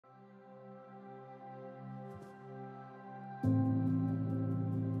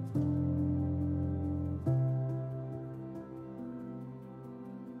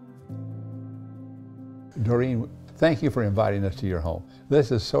Doreen, thank you for inviting us to your home. This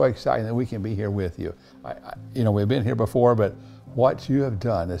is so exciting that we can be here with you. You know, we've been here before, but what you have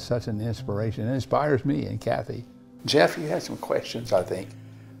done is such an inspiration. It inspires me and Kathy. Jeff, you had some questions, I think.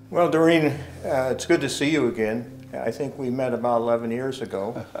 Well, Doreen, it's good to see you again. I think we met about 11 years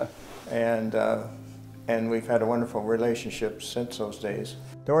ago, and we've had a wonderful relationship since those days.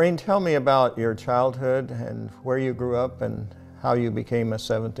 Doreen, tell me about your childhood and where you grew up and how you became a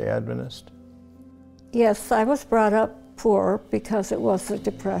Seventh-day Adventist. Yes, I was brought up poor because it was the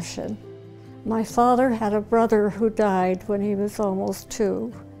Depression. My father had a brother who died when he was almost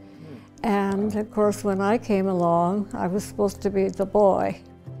 2. And of course, when I came along, I was supposed to be the boy.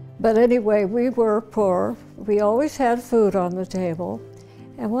 But anyway, we were poor. We always had food on the table.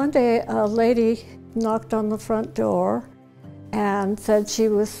 And one day, a lady knocked on the front door and said she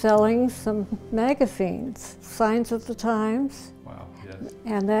was selling some magazines, Signs of the Times. Wow, yes.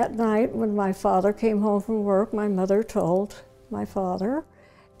 And that night, when my father came home from work, my mother told my father,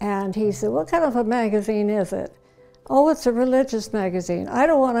 and he said, "What kind of a magazine is it?" "Oh, it's a religious magazine." "I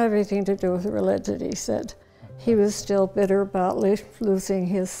don't want everything to do with religion," he said. He was still bitter about losing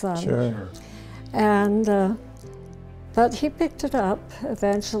his son. Sure. And, but he picked it up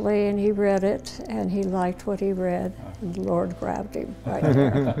eventually, and he read it, and he liked what he read, and the Lord grabbed him right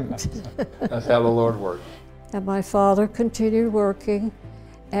there. That's how the Lord works. And my father continued working,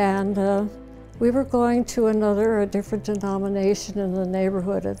 and we were going to a different denomination in the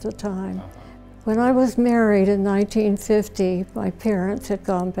neighborhood at the time. When I was married in 1950, my parents had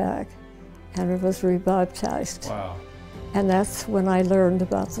gone back and it was rebaptized. Wow. And that's when I learned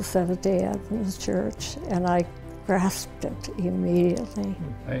about the Seventh-day Adventist Church, and I grasped it immediately.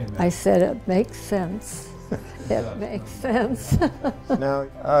 Amen. I said, "It makes sense." It makes sense. Now,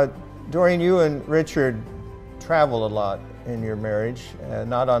 Doreen, you and Richard travel a lot in your marriage,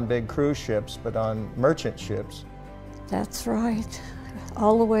 not on big cruise ships, but on merchant ships. That's right.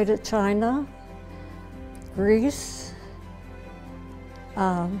 All the way to China, Greece,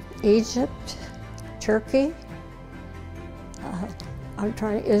 Egypt, Turkey,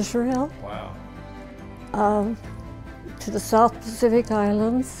 Israel, Wow. to the South Pacific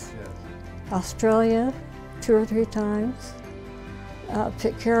Islands, Yes. Australia 2 or 3 times,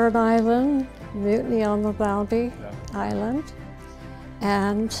 Pitcairn Island, Mutiny on the Bounty Island,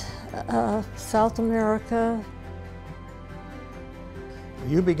 and South America.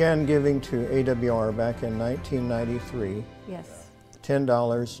 You began giving to AWR back in 1993, Yes.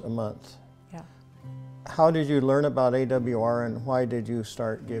 $10 a month. Yeah. How did you learn about AWR and why did you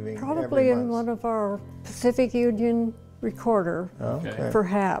start giving Probably every in month? one of our Pacific Union recorder, Okay.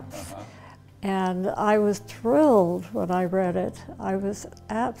 perhaps. And I was thrilled when I read it. I was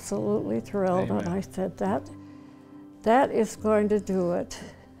absolutely thrilled. Amen. And I said, that is going to do it.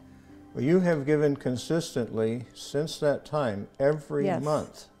 Well, you have given consistently since that time, every Yes.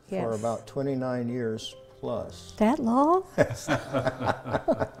 month, for Yes. about 29 years plus. That long?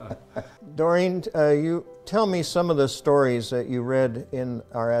 Doreen, you tell me some of the stories that you read in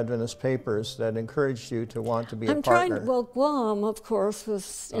our Adventist papers that encouraged you to want to be a partner. Well, Guam, of course,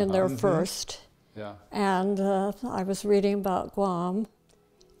 was in there first. Yeah. And I was reading about Guam,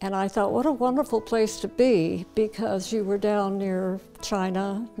 and I thought, what a wonderful place to be, because you were down near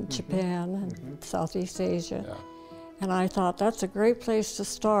China and Japan and Southeast Asia. Yeah. And I thought, that's a great place to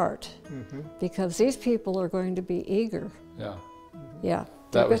start, because these people are going to be eager. Yeah. Yeah.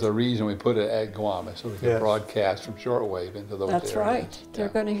 That was the reason we put it at Guam, so we could Yes. broadcast from shortwave into those That's areas. right. They're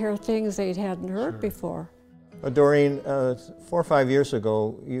Yeah. going to hear things they hadn't heard before. Doreen, 4 or 5 years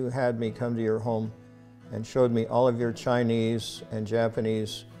ago, you had me come to your home and showed me all of your Chinese and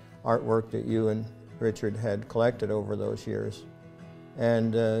Japanese artwork that you and Richard had collected over those years.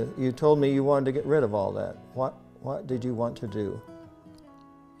 And you told me you wanted to get rid of all that. What did you want to do?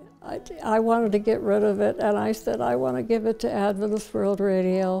 I wanted to get rid of it, and I said, I want to give it to Adventist World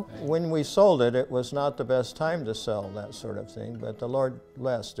Radio. When we sold it, it was not the best time to sell that sort of thing, but the Lord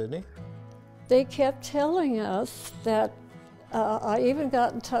blessed, didn't He? They kept telling us that, I even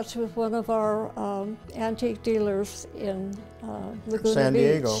got in touch with one of our antique dealers in Laguna San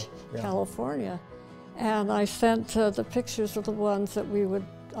Diego, Beach, yeah. California. And I sent the pictures of the ones that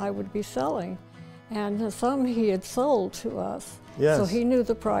I would be selling. And some he had sold to us. Yes. So he knew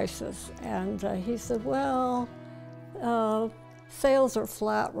the prices. And he said, well, sales are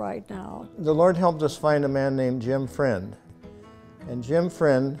flat right now. The Lord helped us find a man named Jim Friend. And Jim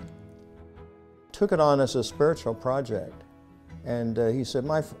Friend took it on as a spiritual project. And he said,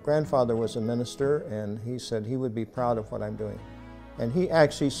 my grandfather was a minister, and he said he would be proud of what I'm doing. And he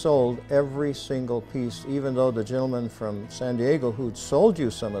actually sold every single piece, even though the gentleman from San Diego who'd sold you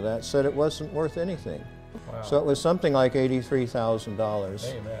some of that said it wasn't worth anything. Wow. So it was something like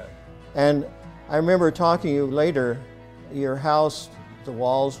 $83,000. Amen. And I remember talking to you later, your house, the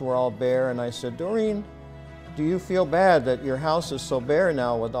walls were all bare, and I said, Doreen, do you feel bad that your house is so bare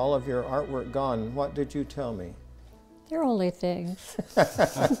now with all of your artwork gone? What did you tell me? They're only things.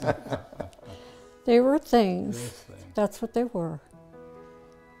 They were things. That's what they were.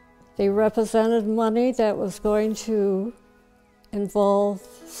 They represented money that was going to involve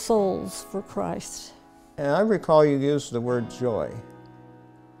souls for Christ. And I recall you used the word joy.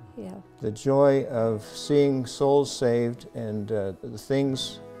 Yeah. The joy of seeing souls saved and the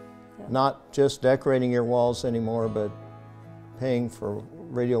things, not just decorating your walls anymore, but paying for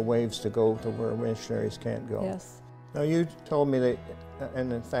radio waves to go to where missionaries can't go. Yes. Now you told me that,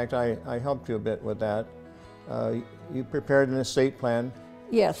 and in fact I helped you a bit with that, you prepared an estate plan.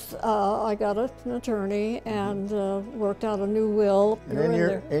 Yes, I got an attorney and worked out a new will. And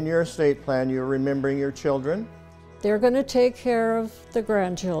in your estate plan, you're remembering your children. They're going to take care of the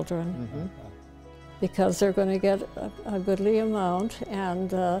grandchildren because they're going to get a goodly amount, and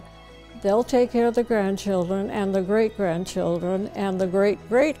they'll take care of the grandchildren and the great-grandchildren and the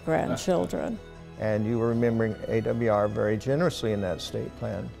great-great-grandchildren. And you were remembering AWR very generously in that estate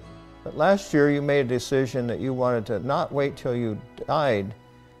plan. But last year you made a decision that you wanted to not wait till you died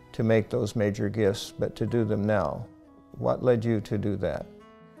to make those major gifts, but to do them now. What led you to do that?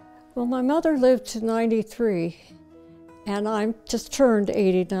 Well, my mother lived to 93, and I'm just turned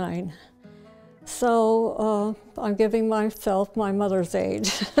 89. So I'm giving myself my mother's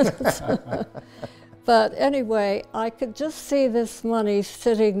age. But anyway, I could just see this money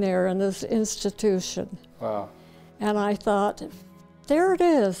sitting there in this institution. Wow. And I thought, there it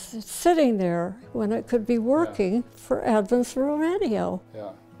is, it's sitting there when it could be working for Adventist World Radio.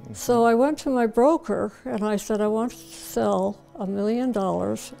 Yeah. So I went to my broker and I said, I want to sell $1 million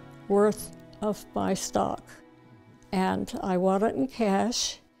worth of my stock. And I want it in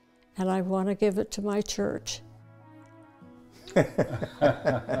cash, and I want to give it to my church.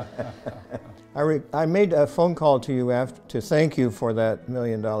 I made a phone call to you to thank you for that $1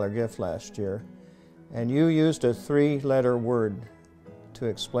 million gift last year, and you used a 3-letter word to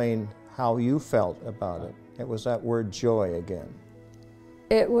explain how you felt about it. It was that word joy again.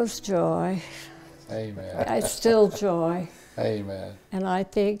 It was joy. Amen. It's still joy. Amen. And I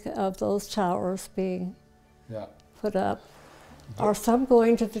think of those towers being put up. Are some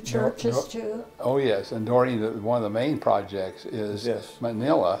going to the churches too? Oh yes, and Doreen, one of the main projects is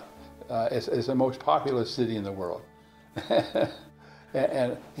Manila. It's the most populous city in the world.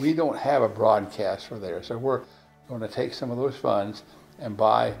 and we don't have a broadcast for there, so we're going to take some of those funds and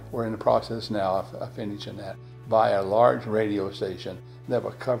we're in the process now of finishing that, buy a large radio station that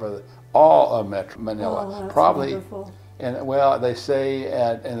will cover all of Metro Manila. Oh, that's probably wonderful. And well, they say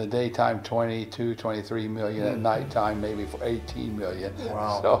in the daytime 22, 23 million, at nighttime maybe 18 million.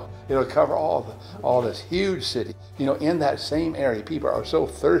 Wow. So it'll cover all this huge city. You know, in that same area, people are so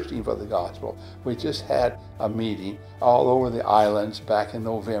thirsty for the gospel. We just had a meeting all over the islands back in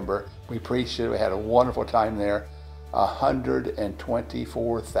November. We preached it. We had a wonderful time there.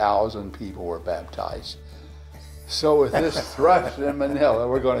 124,000 people were baptized. So with this thrust in Manila,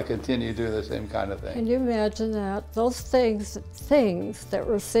 we're going to continue doing the same kind of thing. Can you imagine that? Those things that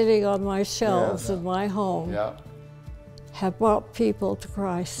were sitting on my shelves in my home have brought people to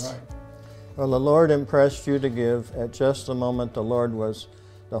Christ. Right. Well, the Lord impressed you to give at just the moment the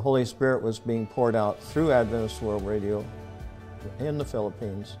Holy Spirit was being poured out through Adventist World Radio in the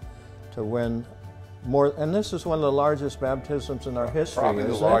Philippines to win more, and this is one of the largest baptisms in our history. Probably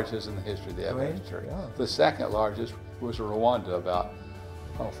the largest in the history of the Adventist Church. Yeah. The second largest was Rwanda about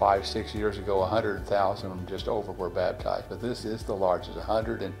 5-6 years ago. 100,000 just over were baptized, but this is the largest,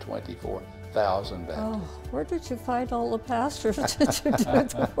 124,000 baptized. Oh, where did you find all the pastors to do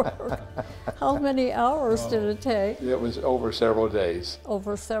the work? How many hours did it take? It was over several days.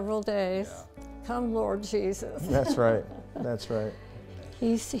 Over several days. Yeah. Come, Lord Jesus. That's right. That's right.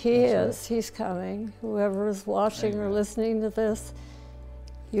 He's coming. Whoever is watching or listening to this,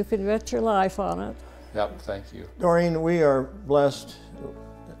 you can bet your life on it. Yep, thank you. Doreen, we are blessed.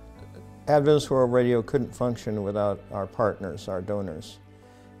 Adventist World Radio couldn't function without our partners, our donors,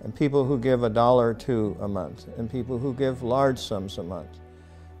 and people who give $1 or $2 a month, and people who give large sums a month.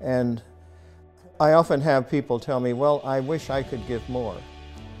 And I often have people tell me, well, I wish I could give more.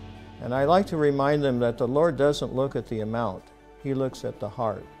 And I like to remind them that the Lord doesn't look at the amount. He looks at the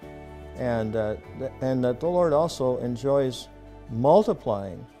heart, and that the Lord also enjoys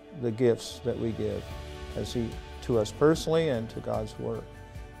multiplying the gifts that we give to us personally and to God's work.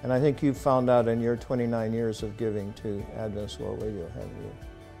 And I think you've found out in your 29 years of giving to Adventist World Radio, haven't you?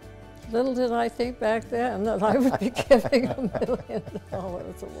 little did I think back then that I would be giving $1 million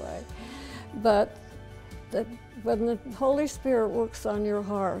away. But when the Holy Spirit works on your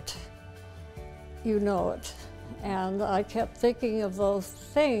heart, you know it. And I kept thinking of those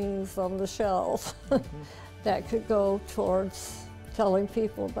things on the shelf that could go towards telling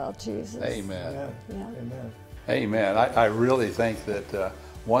people about Jesus. Amen. Yeah. Yeah. Amen. Amen. I really think that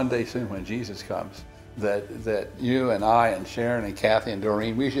one day soon when Jesus comes, that you and I and Sharon and Kathy and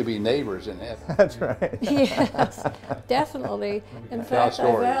Doreen, we should be neighbors in heaven. That's right. Yes, definitely. In fact,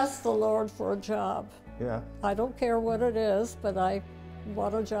 I've asked the Lord for a job. Yeah. I don't care what it is, but I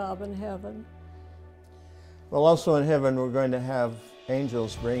want a job in heaven. Well, also in heaven, we're going to have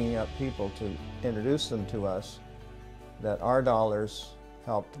angels bringing up people to introduce them to us that our dollars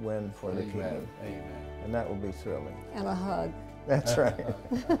helped win for the kingdom. Amen. And that will be thrilling. And a hug. That's right.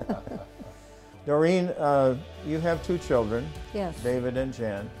 Doreen, you have 2 children, Yes. David and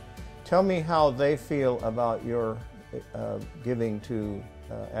Jan. Tell me how they feel about your giving to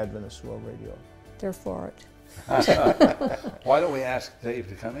Adventist World Radio. They're for it. Why don't we ask Dave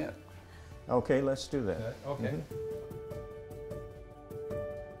to come in? Okay, let's do that. Okay.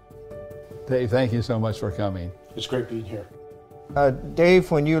 Dave, thank you so much for coming. It's great being here.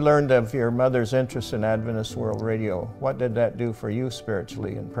 Dave, when you learned of your mother's interest in Adventist World Radio, what did that do for you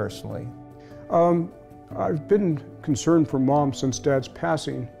spiritually and personally? I've been concerned for Mom since Dad's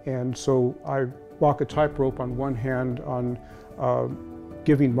passing, and so I walk a tightrope on one hand on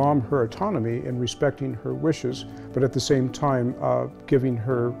giving Mom her autonomy and respecting her wishes, but at the same time giving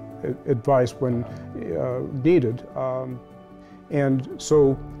her advice when needed. And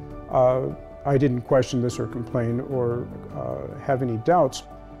so I didn't question this or complain or have any doubts.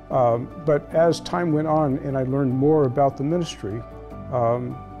 But as time went on and I learned more about the ministry,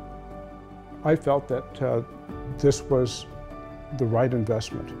 I felt that this was the right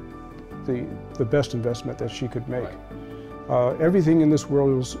investment, the best investment that she could make. Right. Everything in this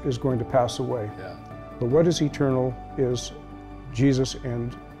world is going to pass away. Yeah. But what is eternal is Jesus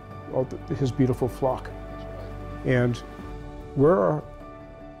and his beautiful flock. That's right. And where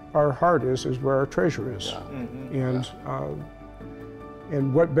our heart is where our treasure is. Yeah. Mm-hmm.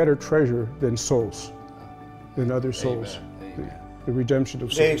 And what better treasure than souls, than other souls. Amen. The redemption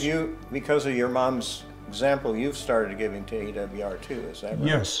of souls. Dave, you, because of your mom's example, you've started giving to AWR too, is that right?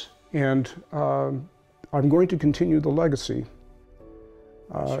 Yes, and I'm going to continue the legacy.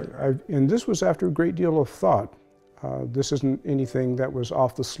 And this was after a great deal of thought. This isn't anything that was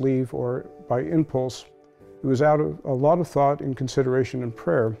off the sleeve or by impulse. It was out of a lot of thought and consideration and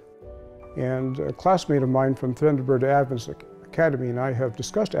prayer. And a classmate of mine from Thunderbird Adventist Academy and I have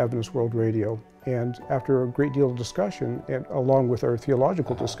discussed Adventist World Radio. And after a great deal of discussion, and along with our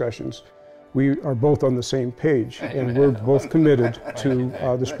theological discussions, we are both on the same page. And we're both committed to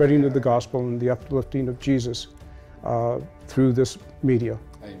the spreading of the gospel and the uplifting of Jesus through this media,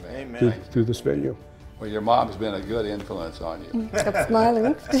 Amen. through this venue. Well, your mom's been a good influence on you. I'm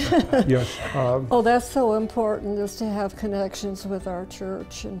smiling. Yes. Oh, that's so important, is to have connections with our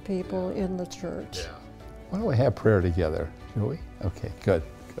church and people in the church. Yeah. Why don't we have prayer together, shall we? Okay, good.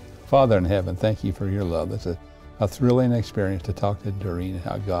 Father in heaven, thank you for your love. It's a thrilling experience to talk to Doreen and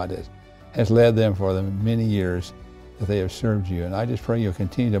how God has led them for the many years that they have served you. And I just pray you'll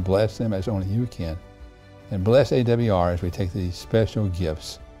continue to bless them as only you can. And bless AWR as we take these special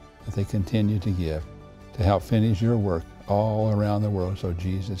gifts that they continue to give to help finish your work all around the world so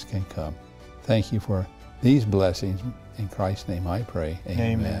Jesus can come. Thank you for these blessings. In Christ's name I pray.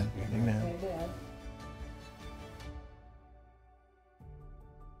 Amen. Amen. Amen.